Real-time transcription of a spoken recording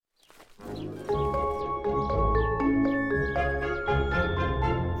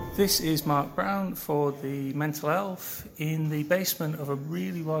This is Mark Brown for the Mental Health in the basement of a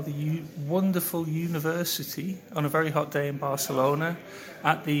really rather wonderful university on a very hot day in Barcelona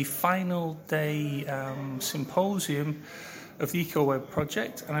at the final day symposium of the EcoWeb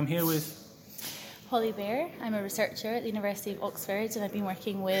project, and I'm here with Holly Bear. I'm a researcher at the University of Oxford, and I've been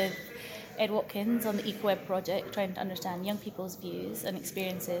working with Ed Watkins on the EcoWeb project, trying to understand young people's views and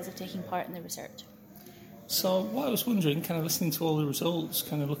experiences of taking part in the research. So what I was wondering, kind of listening to all the results,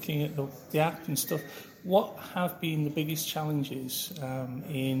 kind of looking at the app and stuff, what have been the biggest challenges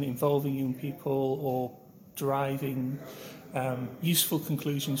in involving young people or deriving useful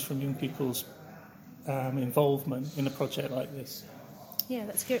conclusions from young people's involvement in a project like this? Yeah,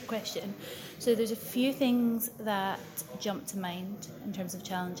 that's a great question. So there's a few things that jump to mind in terms of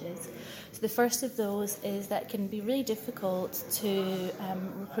challenges. So the first of those is that it can be really difficult to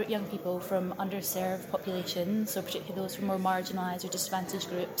recruit young people from underserved populations, so particularly those from more marginalised or disadvantaged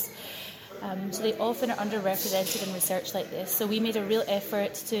groups. So they often are underrepresented in research like this. So we made a real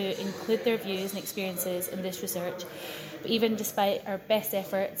effort to include their views and experiences in this research. But even despite our best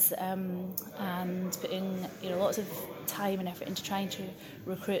efforts and putting lots of time and effort into trying to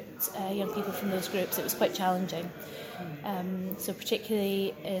recruit young people from those groups, it was quite challenging. So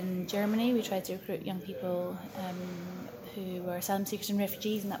particularly in Germany, we tried to recruit young people who were asylum seekers and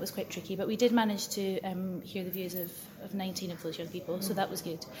refugees, and that was quite tricky. But we did manage to hear the views of 19 of those young people, so that was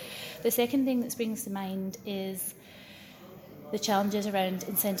good. The second thing that springs to mind is the challenges around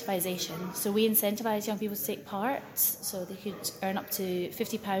incentivisation. So we incentivise young people to take part, so they could earn up to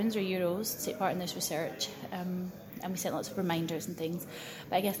 £50 or euros to take part in this research. And we sent lots of reminders and things.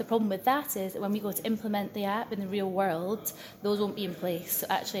 But I guess the problem with that is that when we go to implement the app in the real world, those won't be in place. So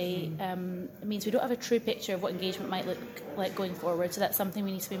actually, it means we don't have a true picture of what engagement might look like going forward. So that's something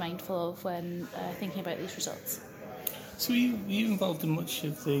we need to be mindful of when thinking about these results. So you involved in much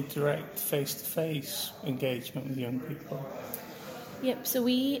of the direct face-to-face engagement with young people? Yep, so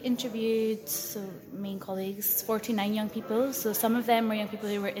we interviewed, main colleagues, 49 young people. So some of them were young people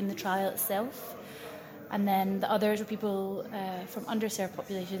who were in the trial itself. And then the others were people from underserved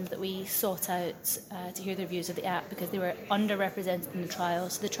populations that we sought out to hear their views of the app because they were underrepresented in the trial.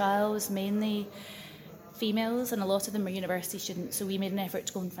 So the trial was mainly females, and a lot of them were university students. So we made an effort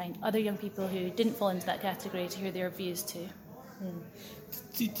to go and find other young people who didn't fall into that category to hear their views too.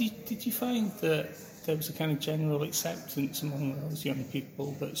 Did you find that there was a kind of general acceptance among those young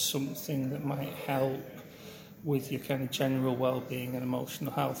people that something that might help with your kind of general well-being and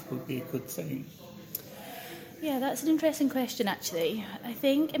emotional health would be a good thing? Yeah, that's an interesting question, actually. I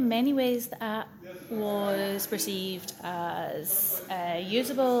think in many ways the app was perceived as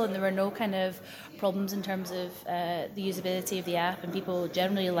usable, and there were no kind of problems in terms of the usability of the app, and people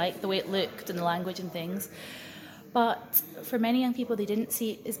generally liked the way it looked and the language and things. But for many young people, they didn't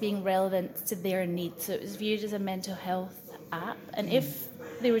see it as being relevant to their needs. So it was viewed as a mental health app, and if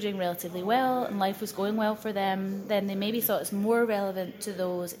they were doing relatively well and life was going well for them, then they maybe thought it's more relevant to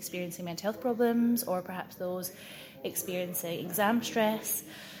those experiencing mental health problems or perhaps those experiencing exam stress.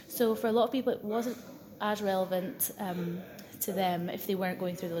 So for a lot of people, it wasn't as relevant to them if they weren't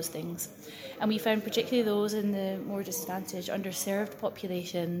going through those things. And we found particularly those in the more disadvantaged, underserved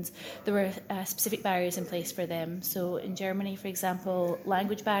populations, there were specific barriers in place for them. So in Germany, for example,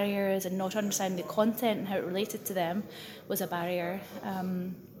 language barriers and not understanding the content and how it related to them was a barrier. I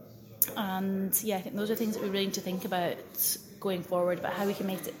think those are things that we really need to think about going forward, about how we can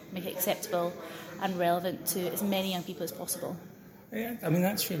make it acceptable and relevant to as many young people as possible. Yeah, I mean,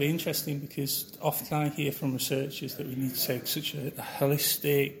 that's really interesting because often I hear from researchers that we need to take such a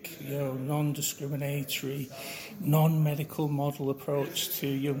holistic, non-discriminatory, non-medical model approach to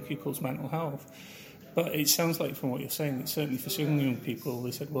young people's mental health. But it sounds like from what you're saying that certainly for some young people,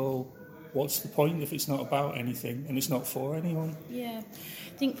 they said, well, what's the point if it's not about anything and it's not for anyone? Yeah,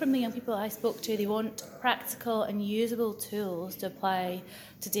 I think from the young people I spoke to, they want practical and usable tools to apply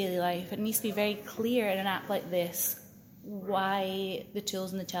to daily life. It needs to be very clear in an app like this why the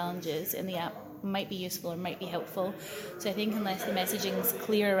tools and the challenges in the app might be useful or might be helpful. So I think unless the messaging is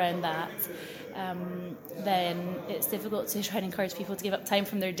clear around that, then it's difficult to try and encourage people to give up time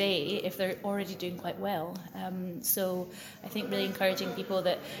from their day if they're already doing quite well. So I think really encouraging people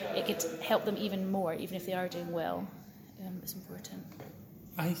that it could help them even more, even if they are doing well, is important.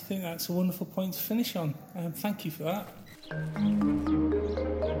 I think that's a wonderful point to finish on. Thank you for that.